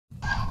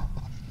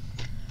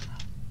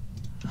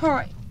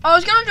Alright, I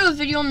was gonna do a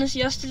video on this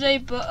yesterday,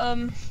 but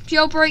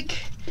Jailbreak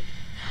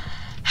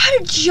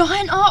had a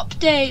giant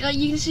update. Like,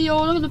 you can see,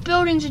 oh, look at the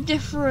buildings are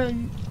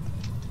different.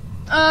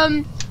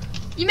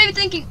 You may be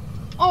thinking,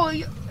 oh, are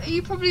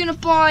you probably gonna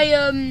buy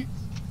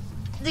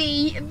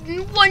the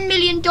 $1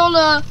 million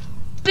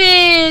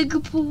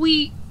big per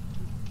week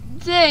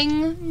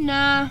thing?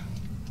 Nah,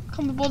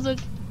 can't be bothered.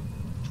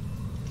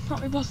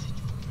 Can't be bothered.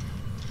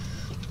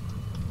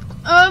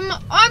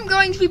 I'm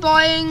going to be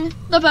buying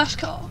the best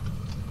car.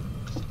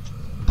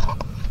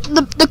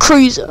 The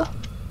cruiser.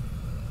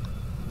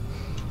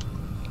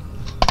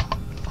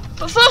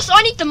 But first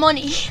I need the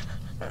money.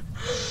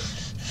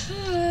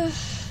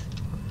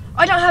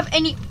 I don't have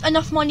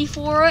enough money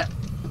for it.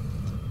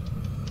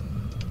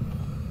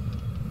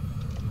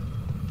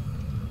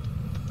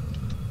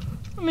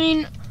 I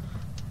mean,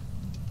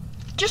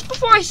 just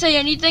before I say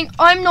anything,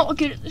 I'm not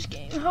good at this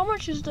game. How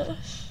much is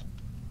this?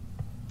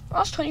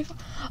 That's 25.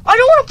 I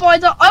don't want to buy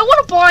that. I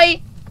want to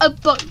buy a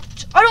boat.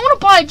 I don't want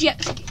to buy a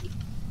jet ski.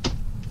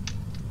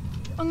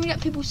 I'm gonna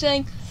get people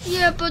saying,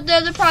 yeah, but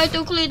they're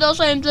practically the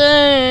same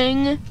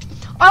thing.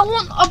 I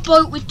want a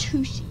boat with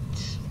 2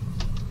 seats.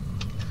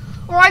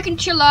 Or I can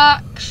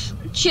chillax.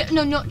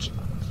 No, not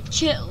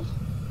chill.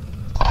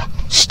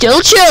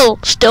 Still chill.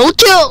 Still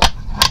chill.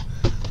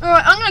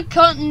 Alright, I'm gonna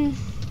cut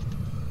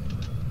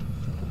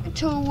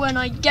until when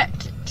I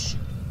get it.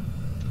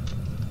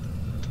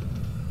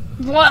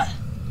 What?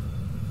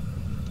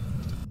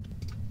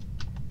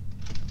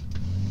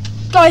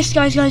 Guys.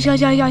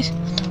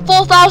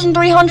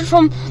 4,300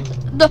 from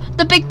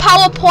the big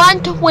power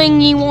plant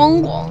wingy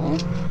wong wong.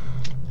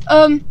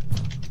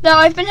 Now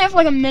I've been here for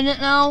like a minute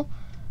now,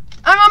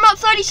 and I'm at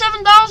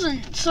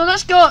 37,000. So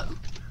let's go.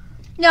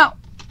 Now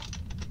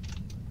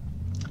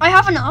I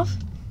have enough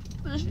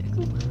for this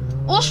vehicle.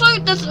 Also,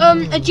 there's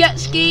a jet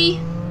ski.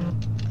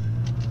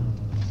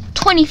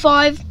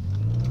 25.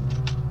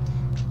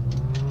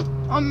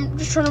 I'm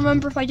just trying to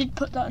remember if I did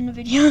put that in the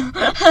video.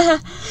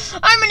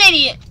 I'm an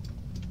idiot.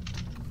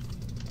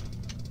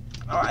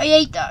 I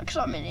ate that because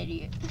I'm an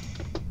idiot.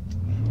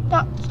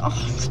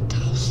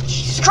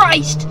 Jesus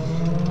Christ!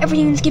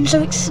 Everything in this game is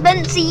so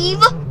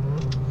expensive.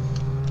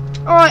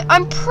 Alright,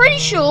 I'm pretty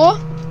sure.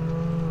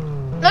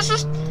 Let's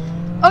just.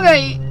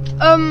 Okay.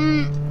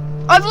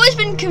 I've always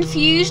been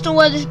confused on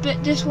where this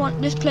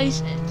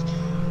place is,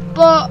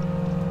 but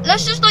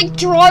let's just like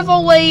drive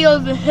our way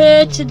over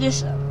here to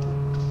this area.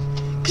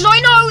 Because I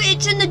know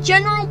it's in the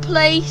general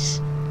place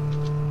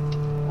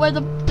where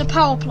the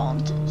power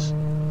plant is.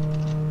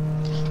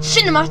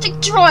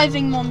 Cinematic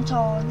driving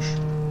montage.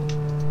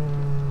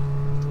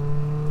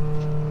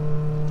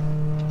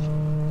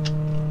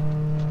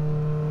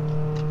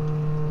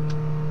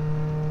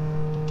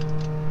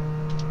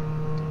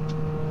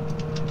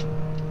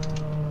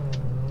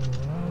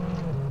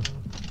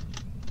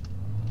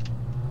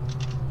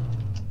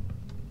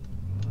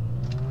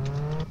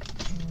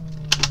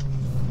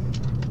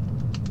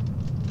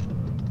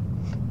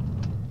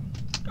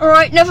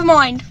 Alright, never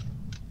mind.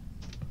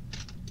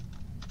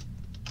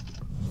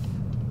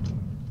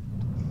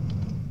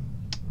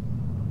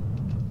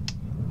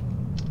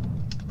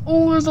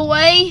 All the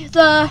way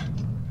there.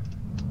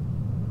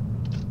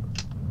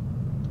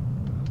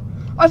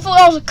 I thought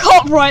that was a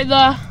cop right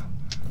there.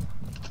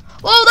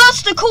 Well,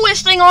 that's the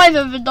coolest thing I've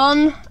ever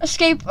done.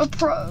 Escape a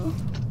pro.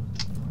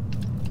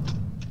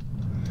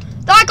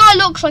 That guy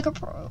looks like a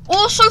pro.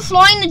 Also,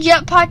 flying the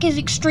jetpack is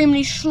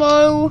extremely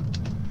slow.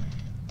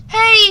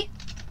 Hey,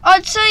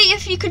 I'd say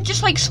if you could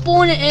just like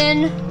spawn it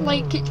in,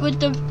 like with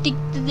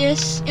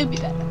this, it'd be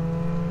better.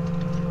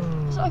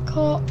 Is that a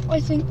car? I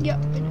think, yeah,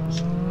 it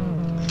is.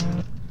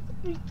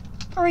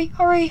 Hurry,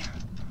 hurry,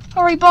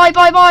 hurry, bye.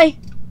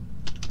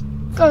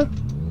 Go.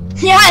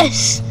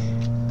 Yes!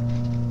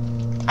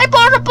 I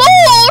bought a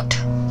boat!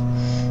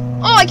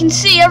 Oh, I can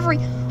see every...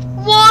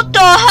 What the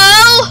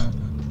hell?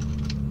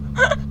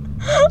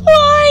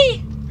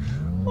 Why?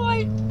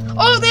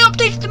 Oh, they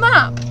updated the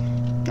map.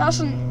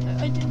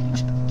 I didn't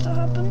expect that to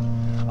happen.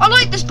 I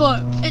like this boat.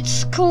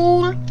 It's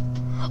cool.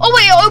 Oh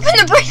wait, open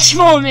the bridge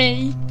for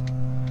me.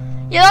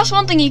 Yeah, that's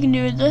one thing you can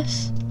do with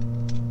this.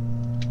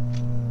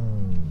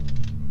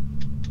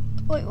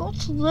 Wait,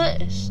 what's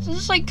this? This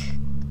is like...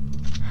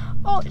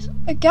 Oh, it's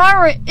a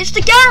garage. It's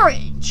the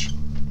garage!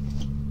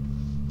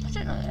 I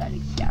don't know they had a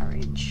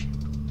garage.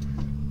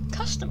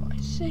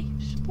 Customize,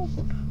 save,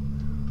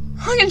 spawn.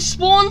 I can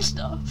spawn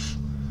stuff.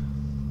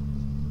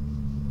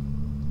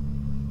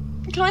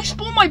 Can I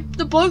spawn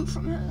the boat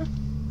from here?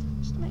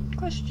 That's the main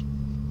question.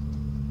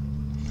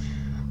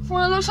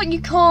 Well, it looks like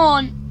you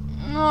can't.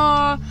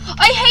 I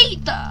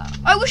hate that.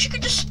 I wish you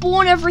could just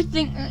spawn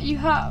everything that you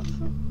have.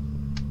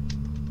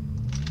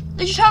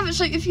 They just have it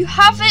so if you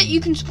have it,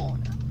 you can spawn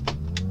it.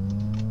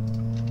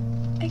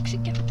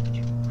 Exit garage.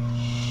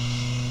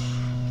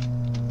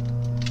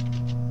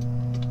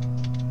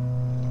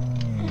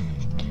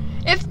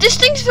 If this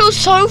thing feels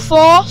so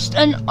fast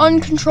and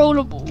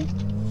uncontrollable.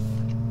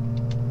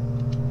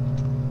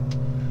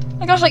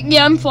 Like I was like,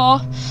 yeah, I'm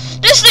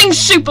fast. This thing's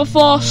super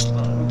fast though.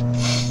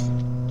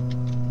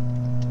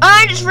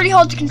 And it's really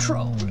hard to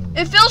control.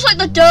 It feels like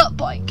the dirt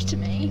bike to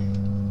me.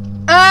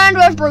 And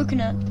we've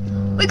broken it.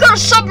 We got a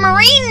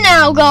submarine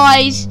now,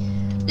 guys.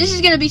 This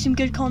is gonna be some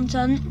good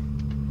content.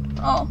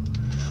 Oh.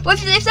 Well,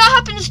 if that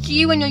happens to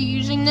you when you're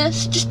using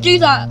this, just do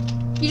that.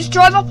 You just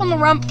drive up on the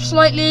ramp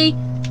slightly.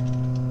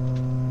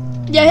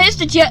 Yeah, here's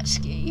the jet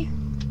ski.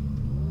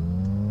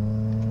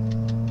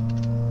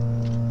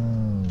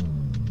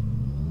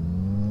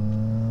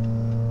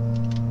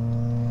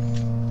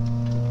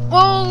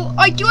 Well,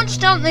 I do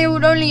understand they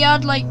would only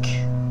add, like,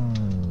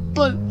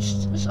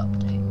 boats to this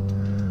update.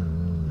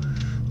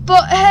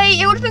 But hey,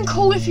 it would have been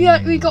cool if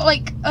we got,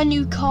 like, a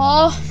new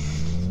car.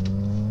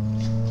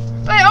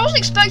 But I wasn't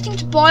expecting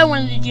to buy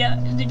one of the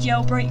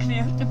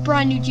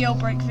brand new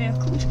jailbreak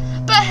vehicles.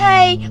 But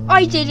hey,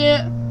 I did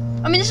it.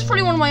 I mean, this is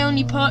probably one of my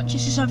only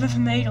purchases I've ever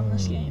made on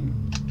this game.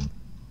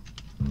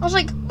 I was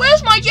like,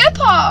 where's my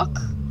jetpack?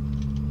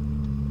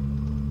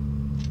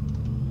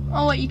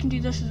 Oh wait, you can do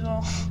this as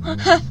well.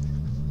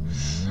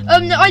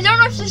 No, I don't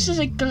know if this is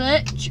a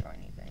glitch or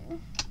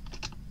anything.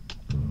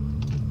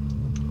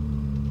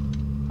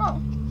 Oh,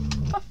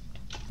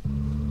 perfect.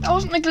 That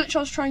wasn't the glitch I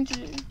was trying to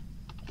do.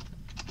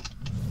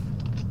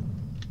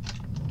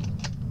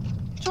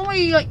 It's one where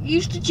you like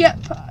use the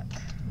jetpack.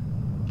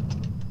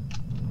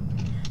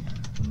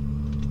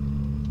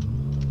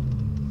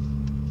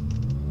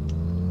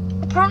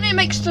 Apparently it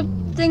makes the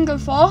thing go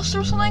faster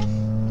or something.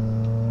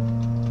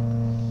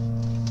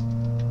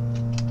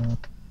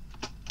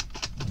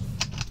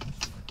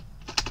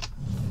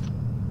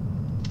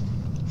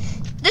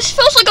 This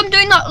feels like I'm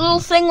doing that little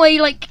thing where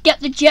you like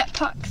get the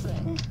jetpack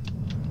thing.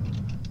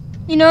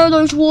 You know,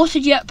 those water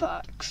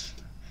jetpacks.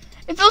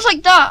 It feels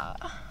like that.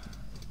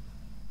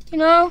 You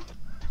know?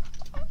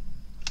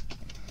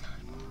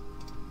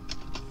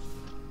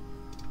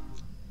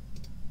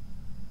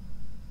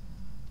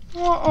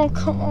 Oh,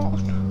 come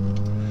on.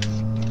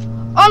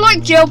 I like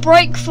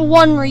Jailbreak for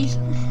one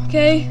reason,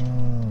 okay?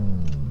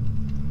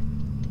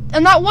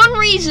 And that one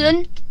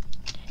reason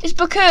is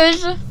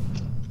because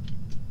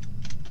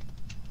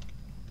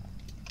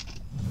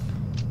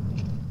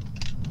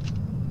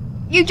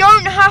you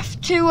don't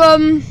have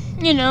to,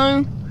 you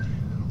know,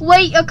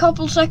 wait a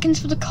couple seconds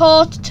for the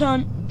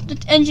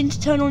engine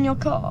to turn on your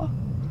car.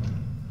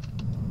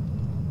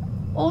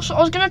 Also, I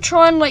was gonna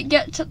try and like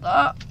get to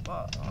that,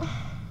 but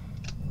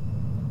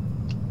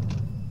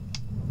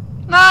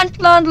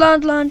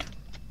land.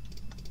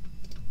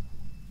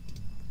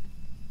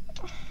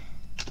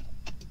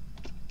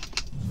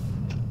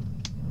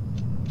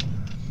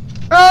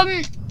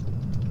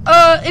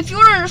 If you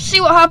want to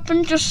see what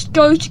happened, just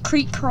go to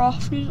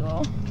Creekcraft as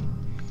well.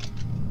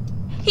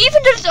 He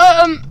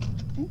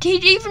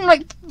even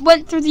like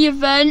went through the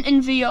event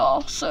in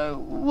VR, so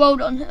well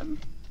done him.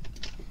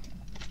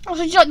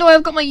 Also, do you like the way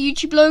I've got my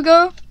YouTube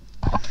logo?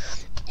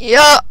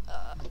 Yeah,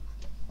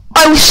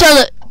 I will sell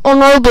it on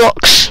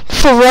Roblox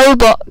for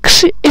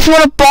Robux. If you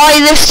want to buy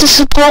this to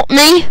support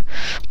me,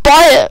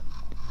 buy it.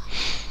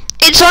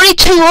 It's only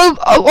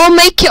I'll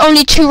make it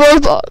only 2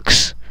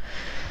 Robux.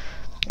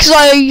 Because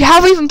I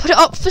haven't even put it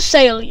up for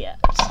sale yet.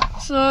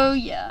 So,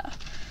 yeah.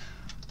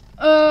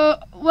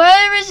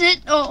 Where is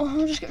it? Oh,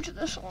 I'll just go to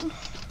this one.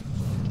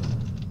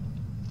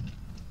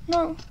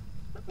 No,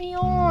 let me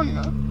on.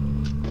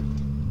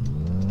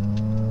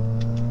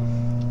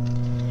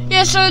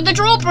 Yeah, so the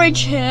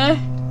drawbridge here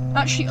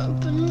actually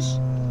opens.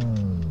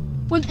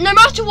 With no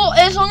matter what,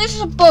 as long as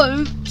it's a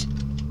boat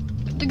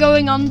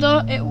going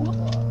under, it will work.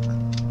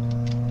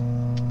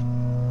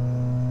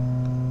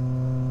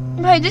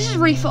 Hey, this is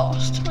really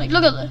fast. Like,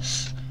 look at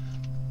this.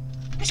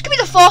 This could be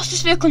the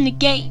fastest vehicle in the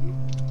game,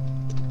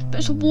 but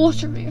it's a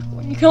water vehicle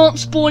and you can't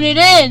spawn it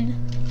in.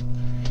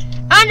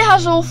 And it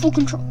has all full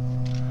control.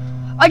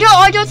 I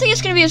don't think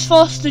it's gonna be as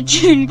fast as the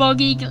June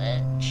buggy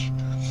glitch.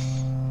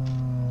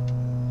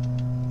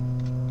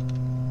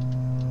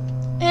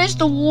 Here's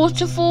the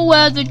waterfall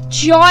where the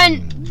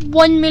giant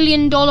 $1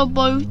 million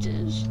boat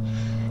is,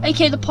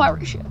 aka the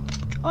pirate ship.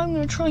 I'm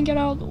gonna try and get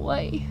out of the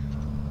way.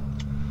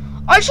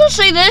 I just want to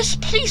say this,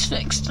 please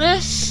fix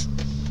this.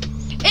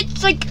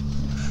 It's like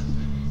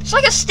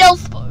a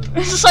stealth boat.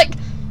 It's just like,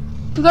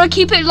 we've got to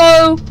keep it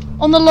low,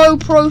 on the low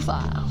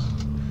profile.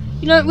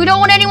 You know, we don't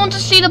want anyone to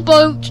see the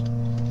boat,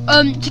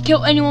 to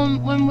kill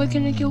anyone when we're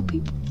going to kill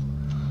people.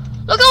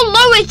 Look how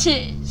low it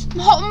is.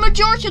 The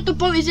majority of the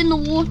boat is in the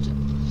water,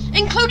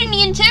 including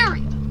the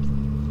interior.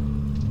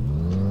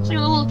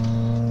 So,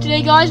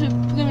 today guys, we're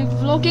going to be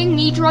vlogging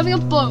me driving a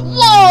boat.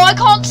 Whoa, I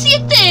can't see a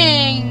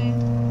thing.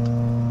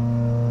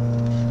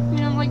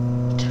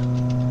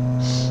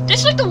 This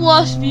is like the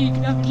worst view you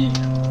can ever do.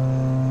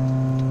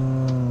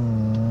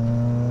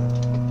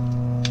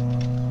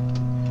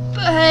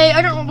 But hey,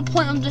 I don't know what the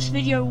point of this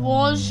video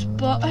was,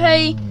 but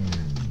hey,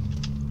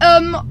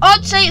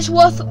 I'd say it's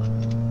worth,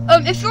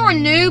 if you're a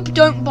noob,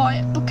 don't buy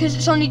it, because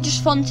it's only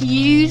just fun to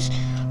use.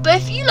 But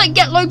if you like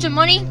get loads of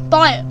money,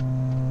 buy it.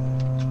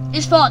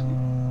 It's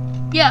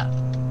fun. Yeah.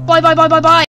 Bye.